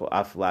thought Yochel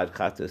Aflad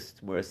Chatos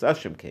Tmuras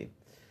Hashem came.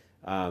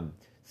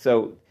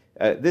 So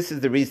this is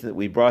the reason that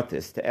we brought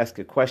this, to ask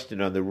a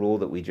question on the rule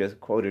that we just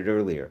quoted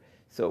earlier.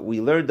 So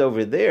we learned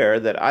over there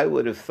that I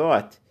would have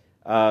thought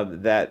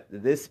that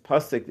this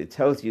pasuk that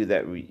tells you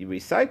that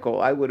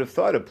recycle, I would have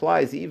thought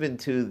applies even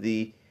to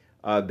the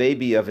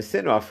baby of a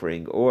sin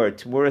offering, or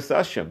Tmuras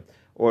Hashem,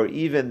 or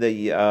even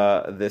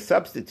the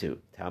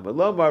substitute. Talmud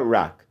Lomar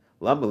Rak.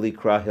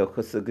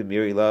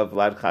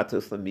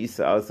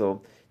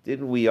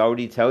 Didn't we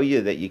already tell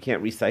you that you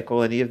can't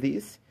recycle any of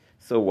these?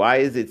 So why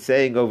is it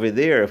saying over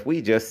there, if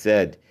we just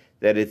said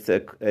that it's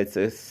a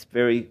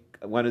very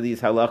one of these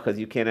halachas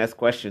you can't ask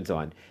questions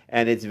on,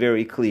 and it's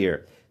very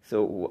clear?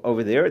 So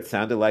over there it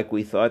sounded like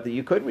we thought that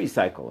you could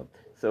recycle them.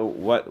 So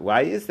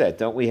why is that?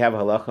 Don't we have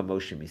halacha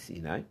Moshe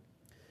Misinai?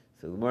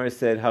 So the Gemara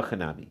said,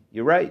 Hachanami.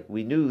 You're right,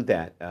 we knew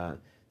that.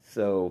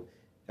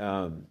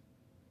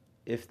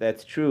 If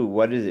that's true,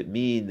 what does it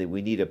mean that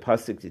we need a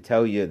pasuk to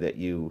tell you that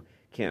you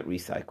can't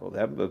recycle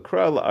them?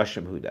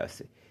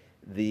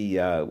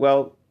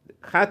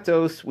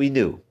 Chatos we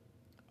knew.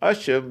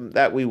 Asham,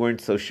 that we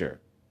weren't so sure.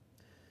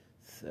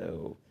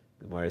 So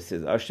Gemara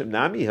says, Asham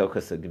nami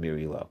hilchasa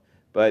gemiri lo.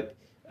 But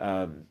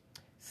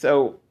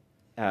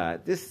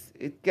this,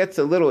 it gets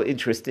a little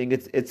interesting.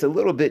 It's a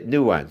little bit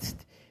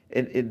nuanced.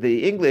 In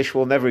the English,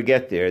 we'll never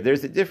get there.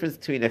 There's a difference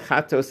between a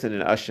chatos and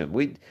an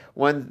asham.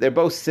 They're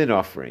both sin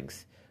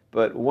offerings.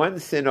 But one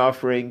sin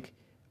offering,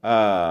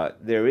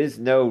 there is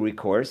no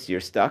recourse; you're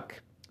stuck,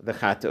 the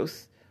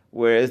chatos.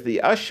 Whereas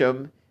the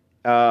asham,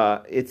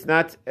 it's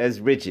not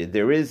as rigid.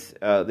 There is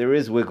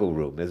wiggle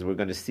room, as we're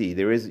going to see.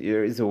 There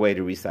is a way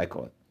to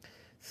recycle it.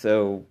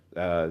 So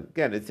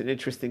again, it's an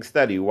interesting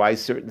study. Why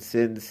certain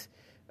sins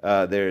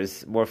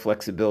there's more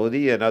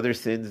flexibility, and other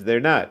sins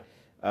they're not.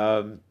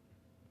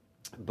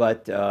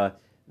 But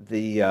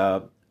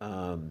the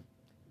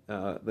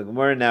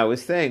Gemara now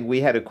is saying, we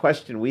had a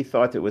question, we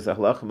thought it was a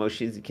halacha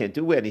Moshe, you can't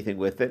do anything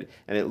with it,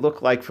 and it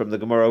looked like from the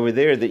Gemara over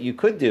there that you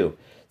could do.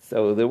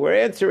 So we're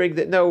answering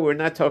that no, we're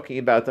not talking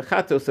about the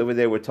chatos over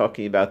there. We're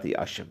talking about the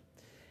asham,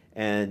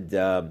 and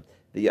the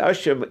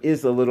asham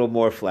is a little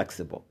more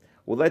flexible.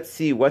 Well, let's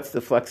see what's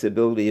the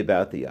flexibility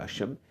about the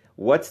asham.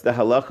 What's the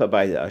halacha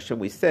by the asham?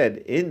 We said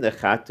in the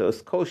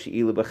chatos kol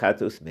she'ilu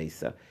b'chatos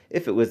mesa.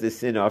 If it was a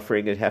sin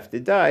offering, it'd have to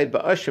die.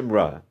 But asham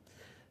ra,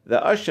 the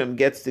asham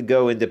gets to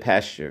go into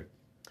pasture.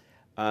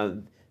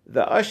 The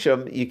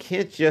asham, you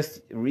can't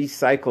just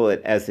recycle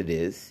it as it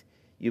is.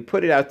 You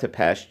put it out to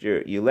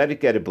pasture, you let it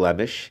get a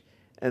blemish,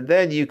 and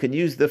then you can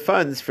use the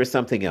funds for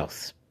something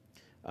else.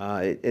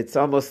 It's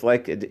almost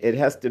like it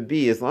has to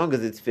be, as long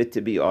as it's fit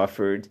to be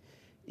offered,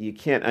 you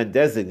can't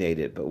undesignate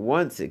it. But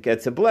once it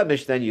gets a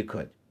blemish, then you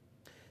could.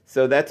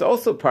 So that's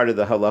also part of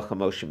the halacha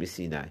Moshe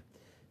Misinai.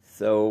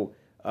 So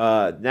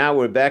now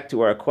we're back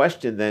to our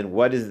question. Then,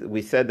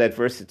 we said that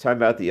verse is talking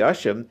about the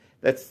asham.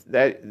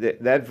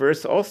 That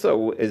verse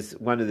also is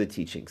one of the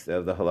teachings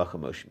of the halacha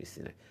Moshe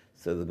Misinai.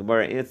 So the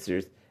Gemara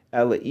answers,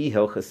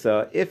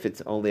 if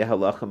it's only a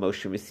halacha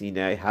Moshe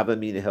Misinai, hava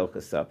mina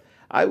hilchasa.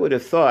 I would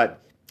have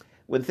thought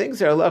when things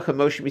are halacha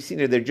Moshe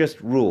Misinai, they're just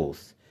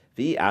rules.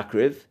 Vi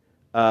akriv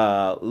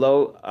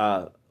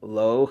lo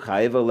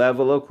chayiv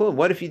level lo klum.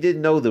 What if you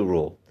didn't know the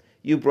rule?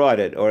 You brought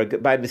it, or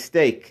by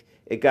mistake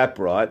it got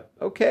brought.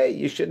 Okay,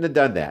 you shouldn't have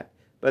done that.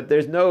 But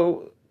there's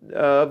no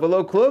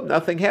velo klum.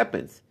 Nothing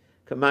happens.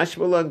 Kamash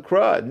v'lo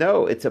kra.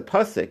 No, it's a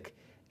pasuk.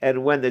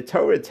 And when the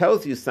Torah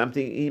tells you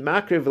something,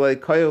 imakriv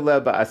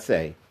le'koyole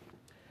ba'aseh.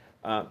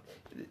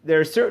 There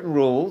are certain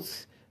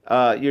rules.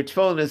 Your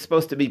tefillin is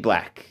supposed to be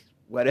black.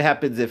 What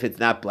happens if it's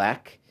not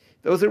black?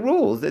 Those are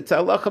rules. It's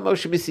halacha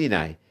Moshe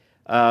Misinai.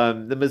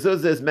 The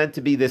mezuzah is meant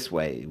to be this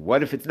way.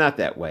 What if it's not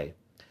that way?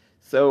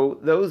 So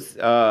those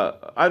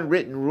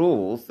unwritten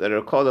rules that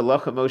are called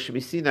halacha Moshe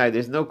Misinai,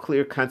 there's no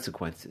clear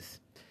consequences.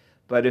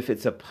 But if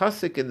it's a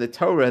pasuk in the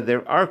Torah,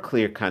 there are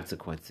clear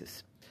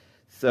consequences.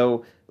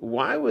 So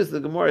why was the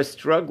Gemara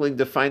struggling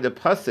to find a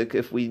pasuk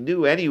if we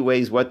knew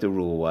anyways what the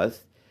rule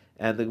was?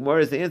 And the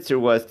Gemara's answer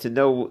was to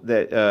know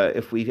that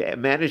if we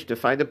manage to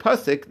find a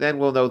pasuk, then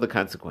we'll know the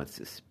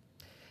consequences.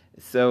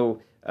 So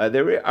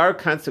there are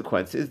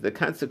consequences. The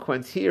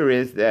consequence here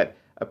is that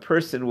a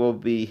person will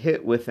be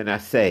hit with an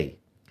asay.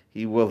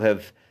 He will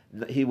have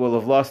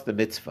lost the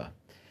mitzvah.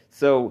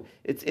 So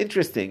it's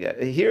interesting.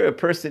 Here a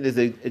person is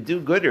a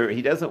do-gooder.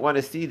 He doesn't want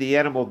to see the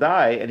animal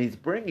die, and he's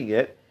bringing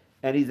it,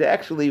 and he's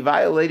actually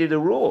violated a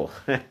rule.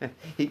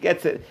 He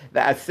gets it. The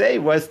asay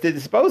was to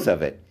dispose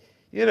of it.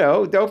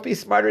 Don't be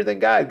smarter than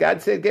God.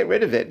 God said, get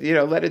rid of it.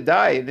 Let it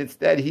die. And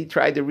instead, he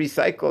tried to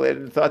recycle it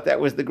and thought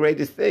that was the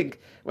greatest thing.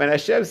 When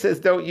Hashem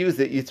says, don't use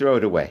it, you throw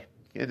it away.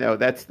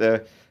 That's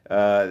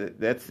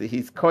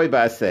he's koi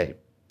ba'aseh.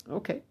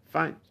 Okay,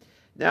 fine.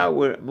 Now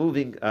we're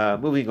moving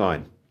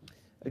on.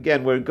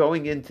 Again, we're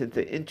going into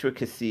the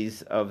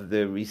intricacies of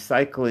the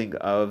recycling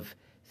of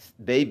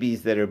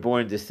babies that are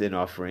born to sin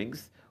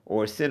offerings,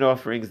 or sin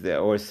offerings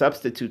or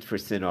substitute for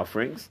sin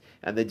offerings,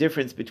 and the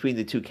difference between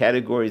the two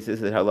categories.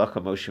 Is it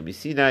halacha Moshe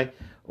Misinai,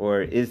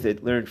 or is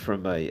it learned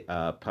from a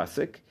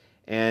pasuk?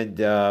 And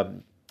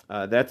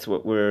that's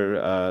what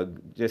we're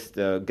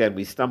again,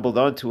 we stumbled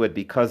onto it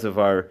because of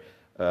our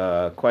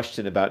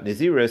question about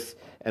Nazirus,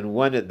 and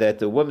one that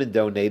the woman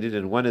donated,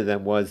 and one of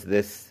them was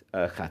this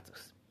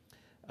chatos.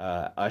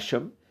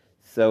 Asham.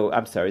 So,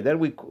 I'm sorry, then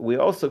we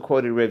also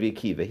quoted Rabbi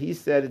Akiva. He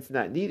said it's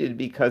not needed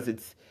because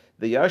it's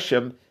the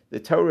Asham. The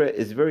Torah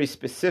is very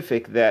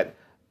specific that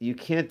you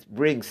can't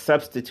bring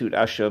substitute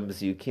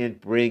ashams. You can't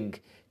bring,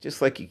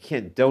 just like you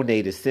can't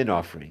donate a sin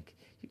offering.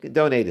 You can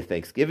donate a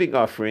Thanksgiving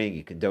offering.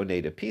 You can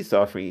donate a peace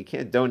offering. You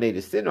can't donate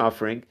a sin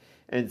offering.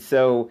 And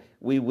so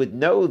we would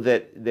know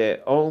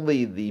that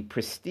only the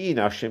pristine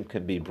asham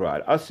can be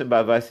brought. Asham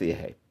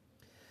b'avasiyeh.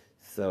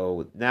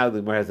 So now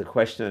the Gemara has a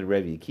question on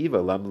Rabbi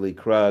Akiva, Lam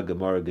Likra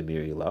Gemara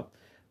Gemirila.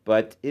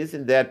 But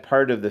isn't that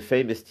part of the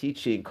famous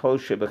teaching, Kol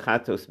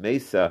shebechatos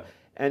mesa?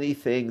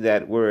 Anything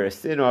that were a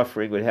sin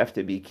offering would have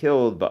to be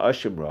killed by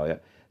Asham Raya,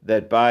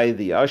 that by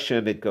the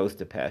Asham it goes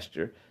to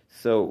pasture.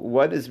 So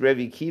what is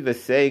Rabbi Akiva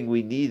saying?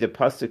 We need a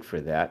pasuk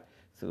for that.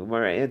 So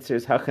Gemara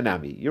answers,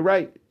 Hachanami. You're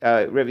right.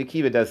 Rabbi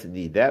Akiva doesn't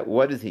need that.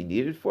 What does he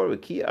need it for?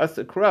 Ki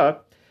asakra.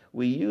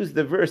 We use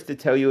the verse to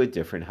tell you a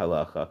different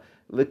halacha.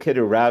 Look at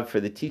a Rav for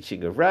the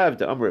teaching of Rav,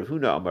 the Amar of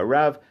Huna, Amar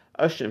Rav,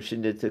 Asham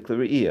Shinit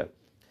Klariya.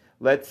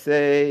 Let's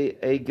say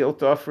a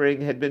guilt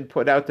offering had been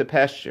put out to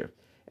pasture,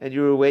 and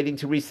you were waiting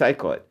to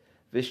recycle it.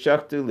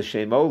 Vishaktu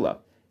l'shem ola.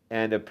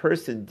 And a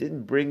person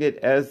didn't bring it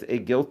as a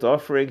guilt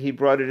offering, he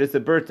brought it as a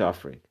burnt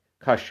offering.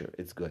 Kasher,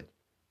 it's good.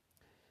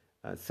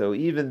 So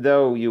even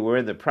though you were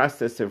in the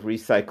process of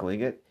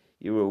recycling it,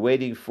 you were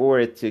waiting for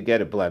it to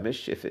get a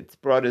blemish. If it's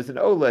brought as an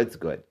ola, it's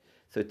good.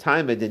 So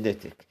time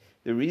adenitic.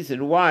 The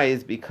reason why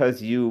is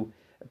because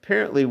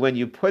apparently when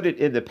you put it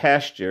in the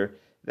pasture,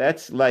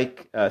 that's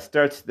like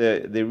starts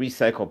the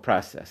recycle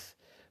process.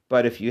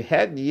 But if you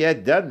hadn't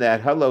yet done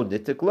that, hello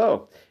nitik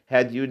lo.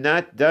 Had you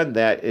not done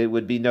that, it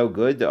would be no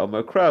good.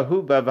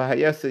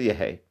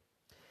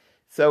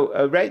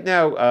 So right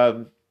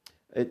now,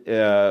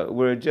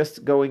 we're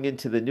just going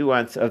into the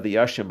nuance of the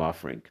Asham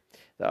offering.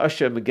 The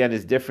asham again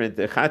is different.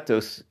 The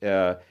chatos,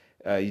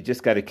 you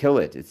just got to kill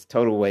it. It's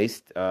total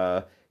waste.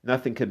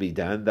 Nothing can be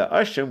done. The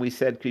asham, we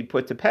said, could be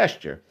put to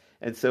pasture.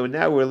 And so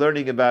now we're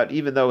learning about,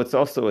 even though it's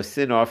also a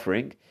sin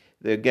offering,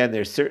 again,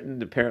 there's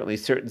apparently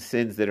certain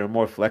sins that are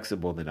more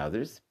flexible than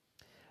others.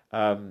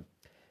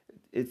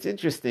 It's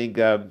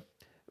interesting. I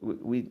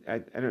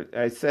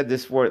said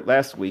this word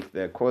last week,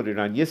 that quoted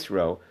on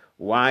Yisro,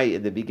 why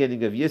in the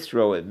beginning of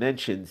Yisro it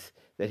mentions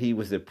that he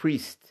was a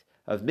priest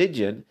of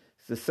Midian.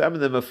 So some of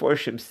the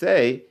Meforshim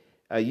say,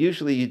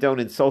 usually you don't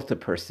insult a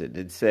person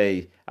and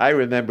say, I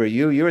remember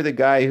you, you're the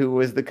guy who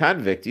was the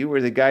convict, you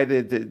were the guy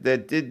that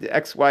did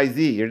X, Y,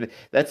 Z.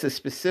 That's a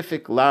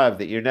specific law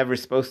that you're never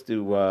supposed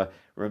to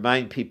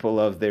remind people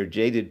of their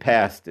jaded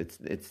past.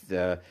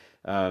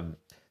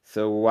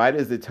 So why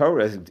does the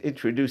Torah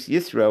introduce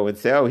Yisro and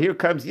say, oh, here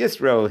comes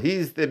Yisro,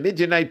 he's the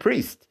Midianite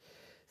priest?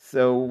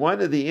 So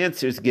one of the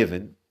answers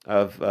given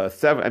of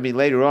several,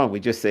 later on we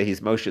just say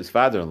he's Moshe's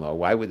father-in-law.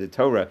 Why would the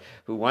Torah,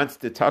 who wants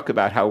to talk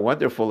about how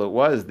wonderful it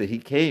was that he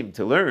came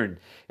to learn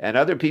and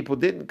other people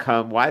didn't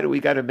come, why do we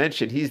got to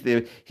mention he's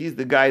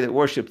the guy that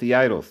worshiped the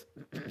idols?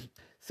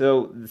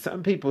 So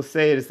some people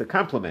say it is a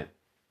compliment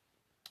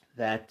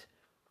that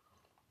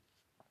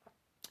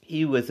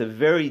he was a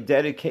very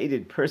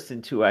dedicated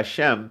person to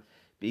Hashem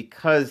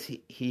because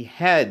he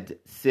had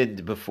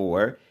sinned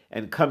before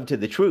and come to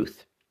the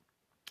truth.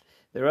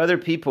 There are other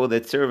people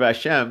that serve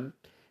Hashem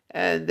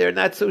and they're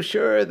not so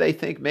sure. They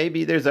think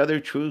maybe there's other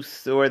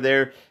truths, or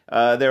they're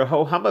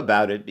ho-hum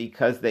about it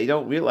because they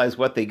don't realize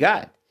what they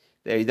got.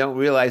 They don't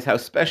realize how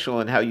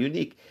special and how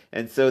unique.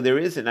 And so there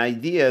is an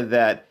idea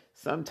that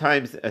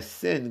sometimes a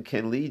sin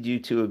can lead you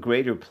to a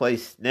greater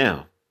place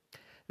now.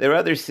 There are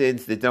other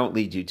sins that don't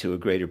lead you to a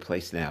greater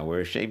place now.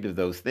 We're ashamed of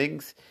those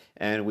things,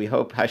 and we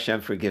hope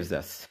Hashem forgives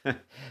us.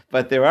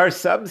 But there are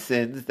some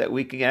sins that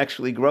we can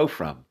actually grow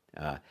from.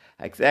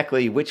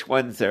 Exactly which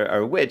ones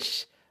are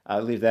which,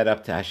 I'll leave that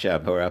up to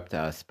Hashem or up to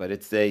us. But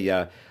it's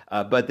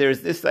but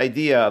there's this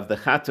idea of the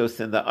chatos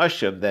and the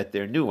asham that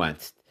they're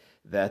nuanced.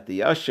 That the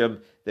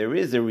asham, there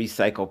is a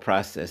recycle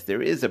process.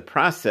 There is a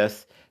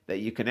process that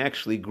you can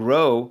actually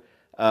grow.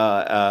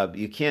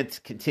 You can't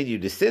continue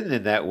to sin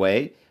in that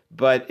way.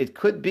 But it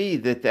could be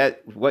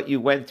that what you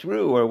went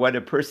through or what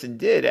a person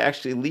did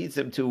actually leads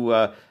them to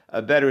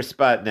a better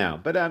spot now.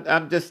 But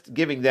I'm just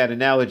giving that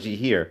analogy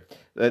here.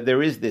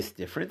 There is this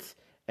difference,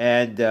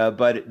 and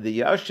but the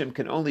asham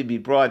can only be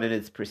brought in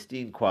its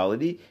pristine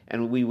quality,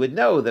 and we would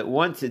know that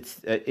once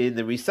it's in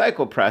the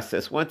recycle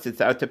process, once it's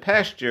out to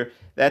pasture,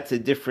 that's a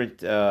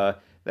different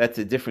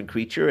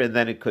creature, and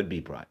then it could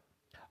be brought.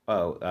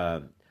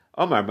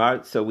 Omar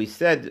Mar. So we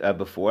said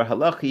before,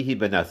 halachi hi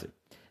benazir.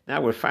 Now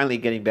we're finally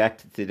getting back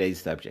to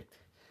today's subject.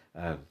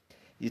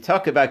 You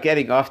talk about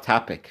getting off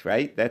topic,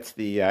 right? That's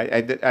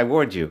I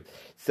warned you.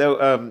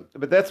 So,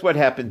 but that's what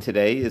happened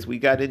today, is we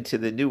got into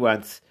the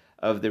nuance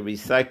of the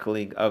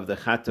recycling of the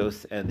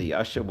chatos and the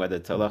asham, whether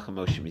it's halacha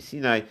Moshe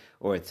Sinai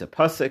or it's a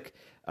pasuk.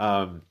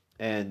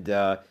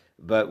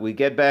 But we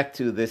get back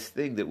to this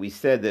thing that we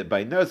said that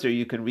by Nazir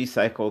you can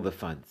recycle the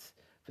funds.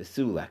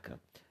 V'sulaka.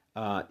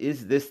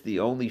 Is this the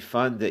only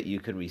fund that you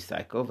can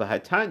recycle?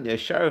 V'hatanya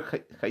shar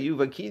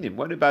chayuv.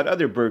 What about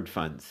other bird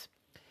funds?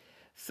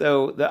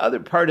 So the other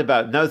part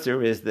about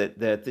Nazir is that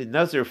the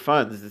Nazir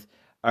funds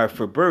are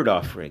for bird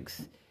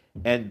offerings.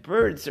 And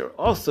birds are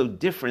also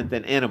different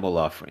than animal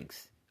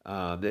offerings.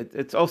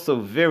 It's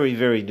also very,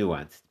 very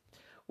nuanced.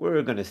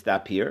 We're going to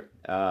stop here.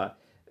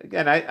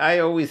 Again, I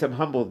always am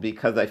humbled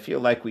because I feel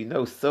like we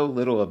know so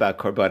little about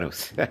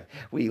korbanos.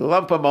 We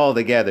lump them all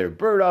together.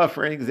 Bird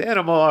offerings,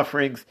 animal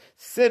offerings,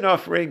 sin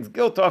offerings,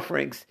 guilt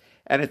offerings,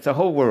 and it's a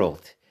whole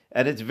world.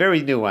 And it's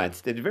very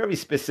nuanced and very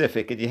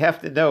specific, and you have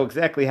to know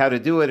exactly how to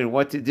do it and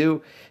what to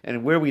do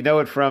and where we know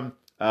it from.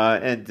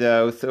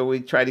 So we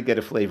try to get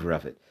a flavor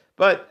of it.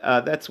 But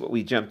that's what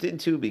we jumped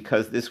into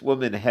because this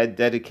woman had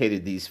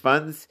dedicated these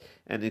funds,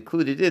 and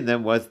included in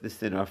them was the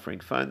sin offering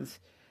funds.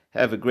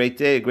 Have a great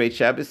day, a great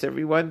Shabbos,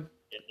 everyone.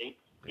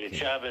 Good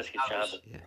Shabbos, good Shabbos. Yeah.